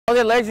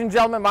good, ladies and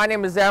gentlemen? My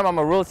name is Zam. I'm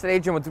a real estate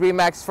agent with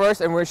RE/MAX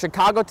First, and we're in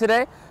Chicago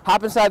today.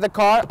 Hop inside the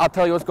car. I'll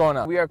tell you what's going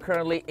on. We are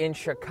currently in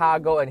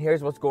Chicago, and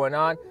here's what's going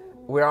on.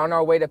 We're on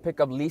our way to pick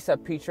up Lisa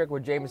Petrik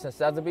with Jameson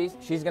Sothebys.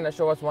 She's going to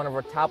show us one of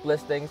her top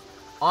listings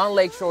on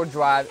Lakeshore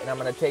Drive, and I'm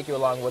going to take you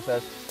along with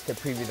us to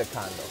preview the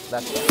condo.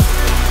 Let's go.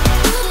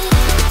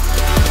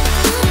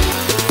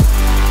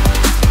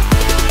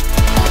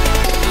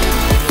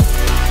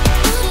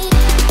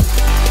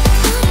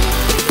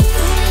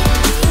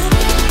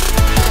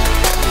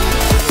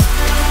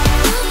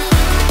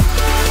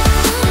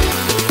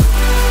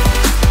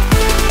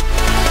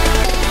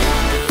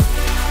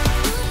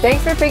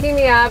 Thanks for picking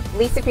me up.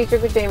 Lisa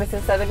Petrik with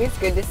Jameson Sothebys.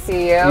 Good to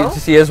see you. Good to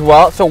see you as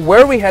well. So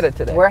where are we headed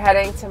today? We're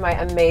heading to my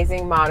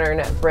amazing,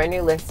 modern, brand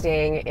new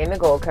listing in the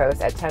Gold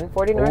Coast at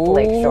 1040 North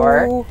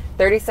Lakeshore.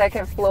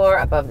 32nd floor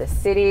above the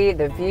city.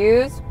 The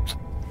views,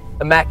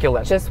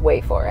 immaculate. just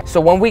wait for it. So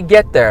when we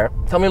get there,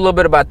 tell me a little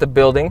bit about the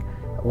building.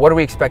 What are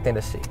we expecting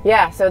to see?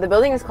 Yeah, so the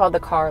building is called the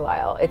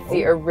Carlisle. It's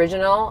the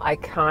original,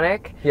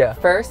 iconic,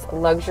 first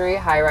luxury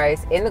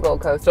high-rise in the Gold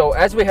Coast. So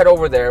as we head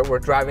over there, we're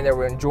driving there,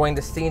 we're enjoying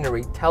the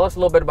scenery. Tell us a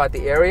little bit about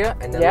the area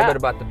and then a little bit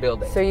about the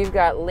building. So you've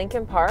got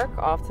Lincoln Park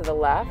off to the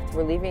left.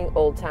 We're leaving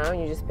Old Town.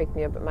 You just picked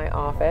me up at my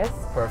office.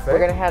 Perfect. We're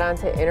gonna head on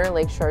to Inner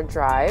Lakeshore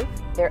Drive.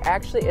 There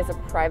actually is a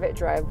private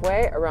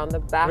driveway around the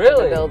back of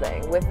the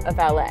building with a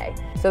valet.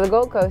 So the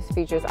Gold Coast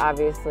features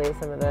obviously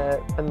some of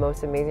the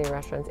most amazing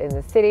restaurants in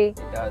the city.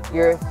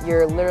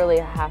 You're literally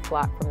a half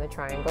block from the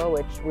Triangle,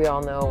 which we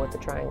all know what the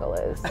Triangle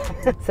is.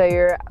 So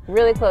you're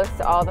really close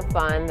to all the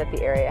fun that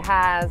the area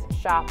has,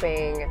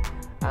 shopping.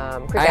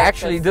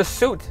 This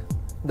suit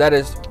that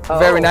is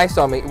very nice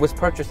on me, it was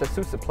purchased at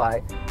Suit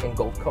Supply in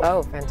Gold Coast.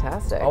 Oh,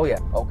 fantastic. Oh yeah,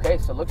 okay,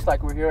 so it looks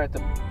like we're here at the...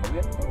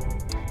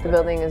 The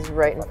building is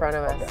right in front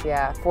of us,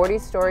 yeah. 40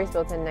 stories,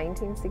 built in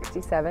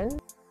 1967.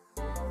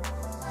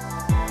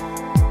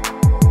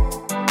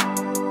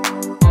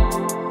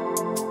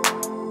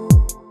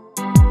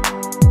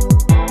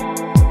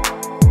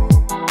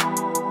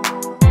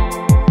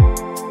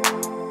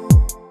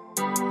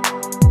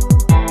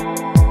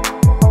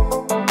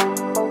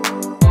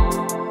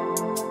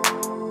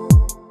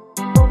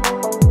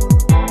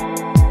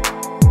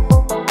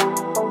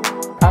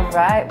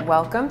 Right,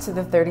 welcome to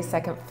the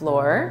 32nd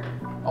floor.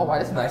 Oh wow,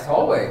 that's a nice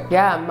hallway.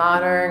 Yeah,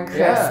 modern,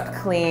 crisp,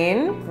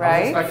 clean, right? I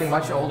was expecting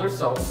much older,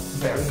 so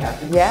very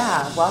happy.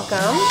 Yeah, welcome.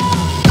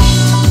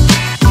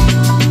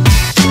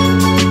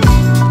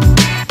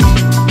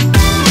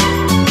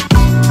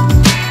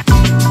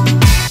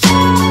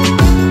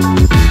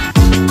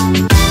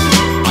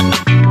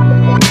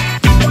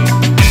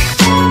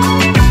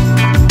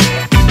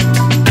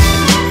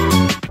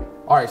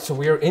 All right, so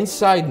we are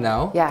inside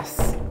now.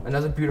 Yes.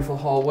 Another beautiful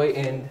hallway,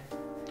 and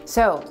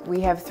so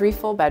we have 3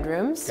 full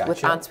bedrooms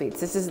with en-suites.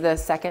 This is the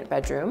second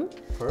bedroom.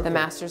 Perfect. The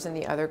master's in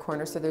the other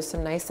corner, so there's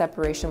some nice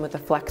separation with a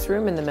flex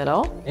room in the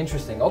middle.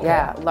 Interesting, okay.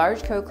 Yeah,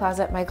 large coat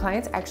closet. My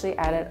clients actually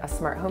added a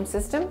smart home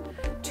system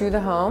to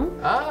the home.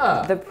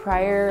 The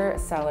prior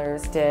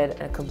sellers did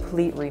a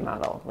complete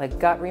remodel, like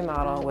gut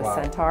remodel with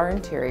Centaur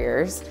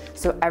interiors.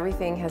 So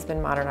everything has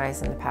been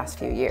modernized in the past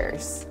few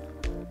years.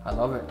 I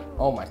love it.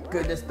 Oh my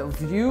goodness, the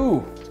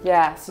view.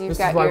 Yeah, so this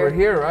is why we're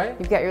here, right?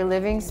 You've got your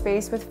living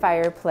space with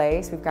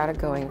fireplace. We've got it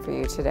going for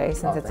you today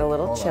since it's a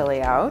little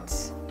chilly out.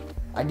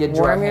 I get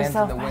dry hands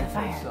in the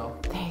winter, so.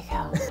 There you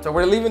go. So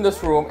we're leaving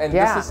this room, and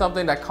this is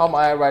something that caught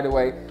my eye right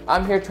away.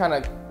 I'm here trying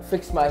to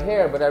fix my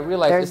hair, but I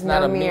realized it's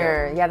not a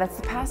mirror. Yeah, that's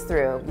the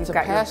pass-through. You've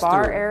got your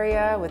bar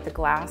area with the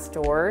glass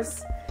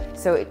doors.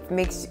 So it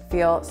makes you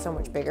feel so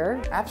much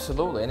bigger.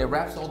 Absolutely, and it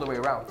wraps all the way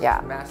around. Yeah.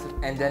 It's massive,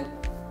 and then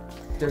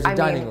there's a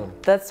dining room.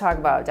 Let's talk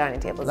about dining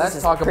tables. Let's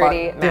this talk is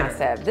pretty about dinner.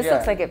 massive. This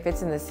looks like it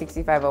fits in the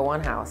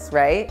 6501 house,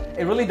 right?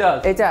 It really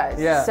does. It does.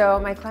 Yeah. So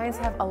my clients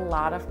have a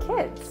lot of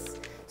kids.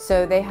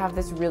 So they have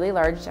this really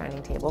large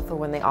dining table for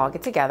when they all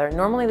get together.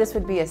 Normally this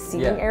would be a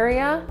seating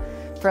area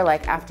for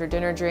like after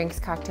dinner drinks,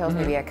 cocktails,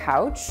 maybe a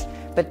couch,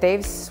 but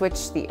they've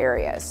switched the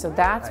areas. So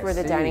that's where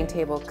the dining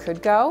table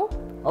could go.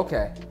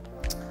 Okay.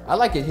 I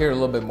like it here a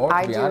little bit more,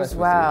 to be honest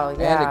with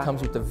you. And it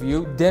comes with the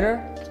view.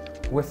 Dinner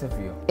with a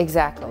view.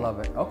 Exactly. I love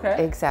it.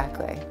 Okay.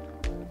 Exactly.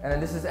 And then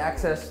this is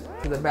access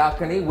to the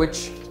balcony,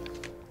 which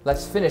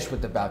let's finish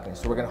with the balcony.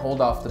 So we're gonna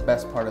hold off the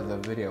best part of the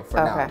video for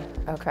now.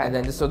 Okay. And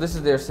then so this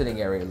is their sitting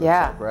area, looks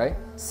like, right?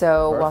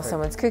 So while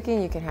someone's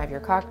cooking, you can have your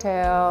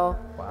cocktail.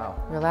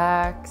 Wow.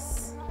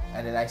 Relax.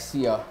 And then I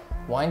see a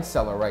wine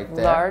cellar right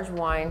there. Large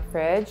wine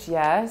fridge,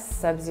 yes,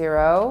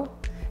 Sub-Zero.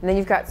 And then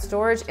you've got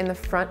storage in the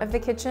front of the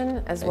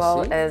kitchen as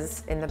well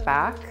as in the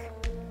back.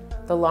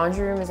 The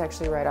laundry room is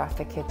actually right off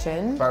the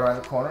kitchen. Right around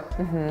the corner?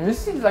 This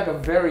seems like a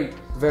very,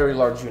 very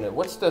large unit.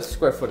 What's the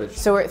square footage?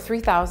 So we're at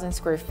 3,000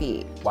 square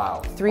feet.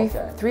 Wow. Three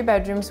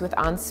bedrooms with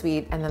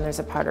ensuite, and then there's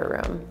a powder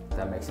room.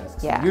 That makes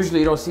sense. Yeah. Usually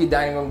you don't see a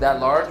dining room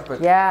that large, but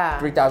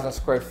 3,000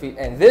 square feet.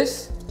 And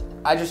this,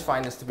 I just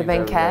find this to be the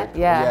banquette.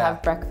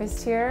 Have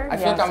breakfast here. I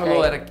feel like I'm a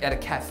little at a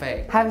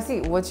cafe. Have a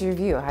seat. What's your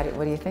view?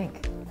 What do you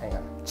think? Hang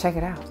on. Check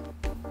it out.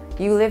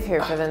 You live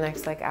here for the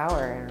next like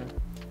hour.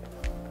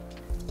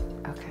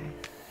 Okay.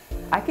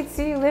 I could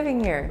see you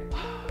living here.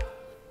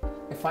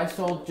 If I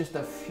sold just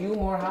a few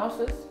more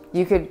houses,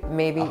 you could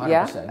maybe,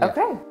 yeah?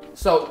 Okay.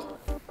 So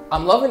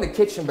I'm loving the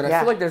kitchen, but I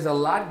feel like there's a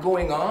lot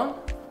going on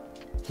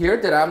here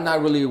that I'm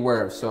not really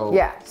aware of. So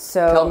yeah,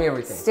 so tell me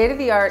everything. State of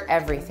the art,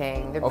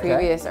 everything. The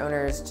previous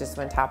owners just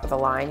went top of the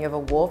line. You have a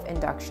Wolf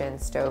induction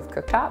stove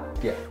cooktop,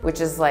 which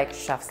is like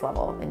chef's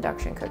level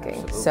induction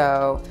cooking. Absolutely.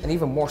 So and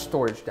even more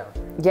storage down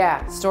here.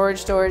 Yeah,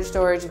 storage.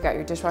 You've got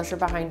your dishwasher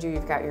behind you.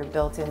 You've got your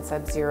built-in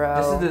Sub-Zero.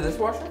 This is the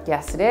dishwasher?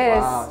 Yes, it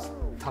is. Wow,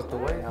 it's tucked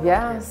away.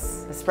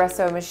 Yes, like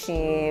espresso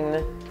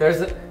machine.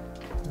 There's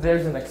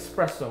an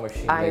espresso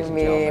machine. I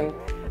mean.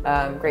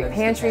 Great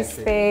pantry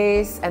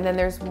space, and then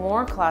there's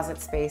more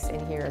closet space in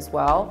here as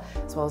well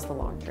as the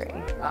laundry.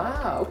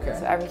 Ah, okay.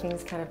 So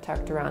everything's kind of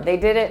tucked around. They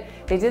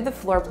did the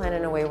floor plan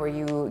in a way where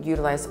you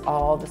utilized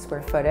all the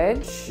square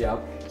footage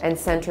and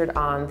centered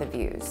on the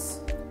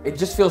views. It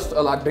just feels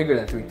a lot bigger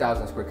than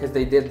 3,000 square because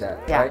they did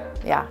that, right?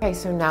 Yeah. Okay,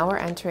 so now we're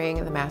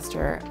entering the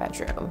master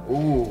bedroom.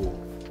 Ooh.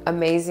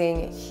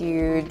 Amazing,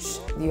 huge.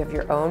 You have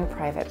your own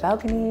private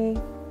balcony.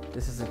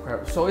 This is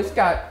incredible. So it's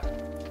got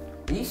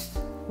east,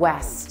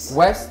 west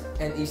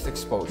and east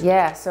exposure.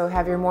 Yeah, so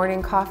have your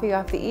morning coffee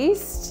off the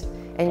east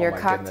and your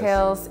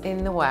cocktails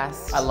in the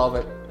west. I love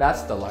it.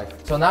 That's the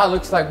life. So now it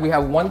looks like we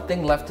have one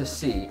thing left to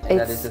see, and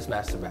that is this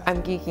master bathroom.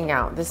 I'm geeking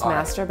out. This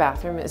master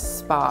bathroom is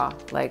spa,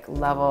 like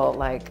level,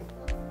 like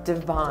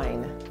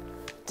divine.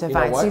 You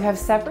know so you have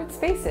separate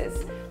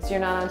spaces. So you're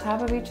not on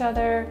top of each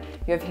other.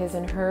 You have his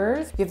and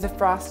hers. You have the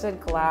frosted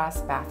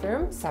glass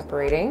bathroom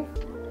separating.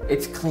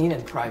 It's clean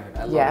and private.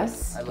 I love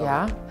it. I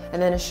love it.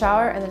 And then a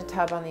shower and then a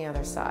tub on the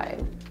other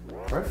side.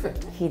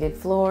 Perfect. Heated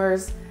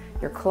floors,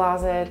 your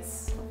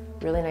closets,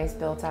 really nice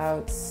built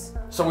outs.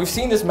 So we've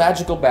seen this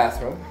magical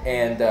bathroom,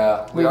 and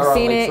we've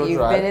seen it.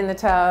 You've been in the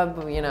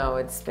tub. You know,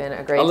 it's been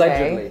a great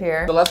day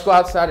here. So let's go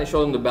outside and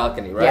show them the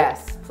balcony, right?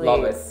 Yes, please.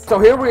 Love it. So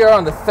here we are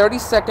on the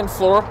 32nd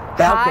floor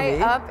balcony.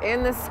 High up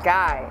in the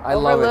sky, I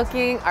love it.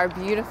 overlooking our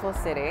beautiful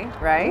city,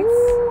 right?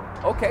 Ooh.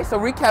 Okay, so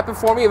recap it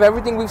for me of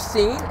everything we've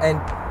seen, and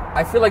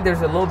I feel like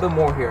there's a little bit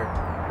more here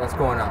that's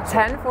going on.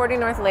 1040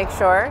 North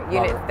Lakeshore,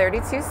 Unit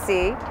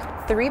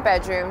 32C, 3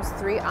 bedrooms,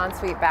 3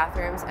 ensuite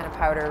bathrooms, and a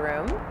powder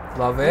room.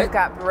 Love it. We've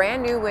got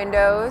brand new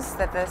windows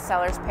that the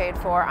sellers paid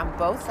for on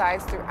both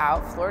sides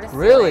throughout, floor to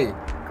ceiling. Really?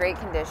 Great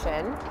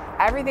condition.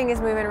 Everything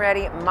is move-in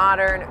ready,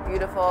 modern,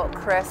 beautiful,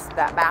 crisp.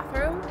 That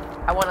bathroom,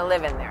 I want to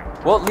live in there.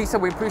 Well, Lisa,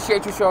 we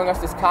appreciate you showing us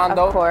this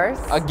condo. Of course.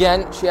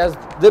 Again, she has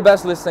the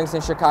best listings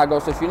in Chicago,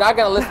 so if you're not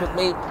going to list with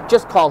me,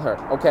 just call her,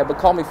 okay? But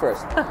call me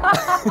first.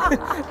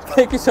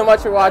 Thank you so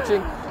much for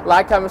watching.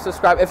 Like, comment,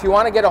 subscribe. If you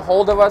want to get a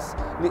hold of us,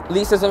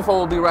 Lisa's info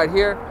will be right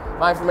here.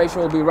 My information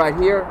will be right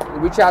here.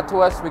 Reach out to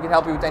us. We can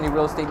help you with any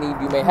real estate need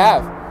you may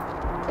have.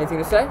 Anything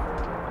to say?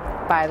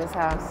 Buy this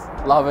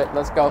house. Love it.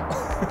 Let's go.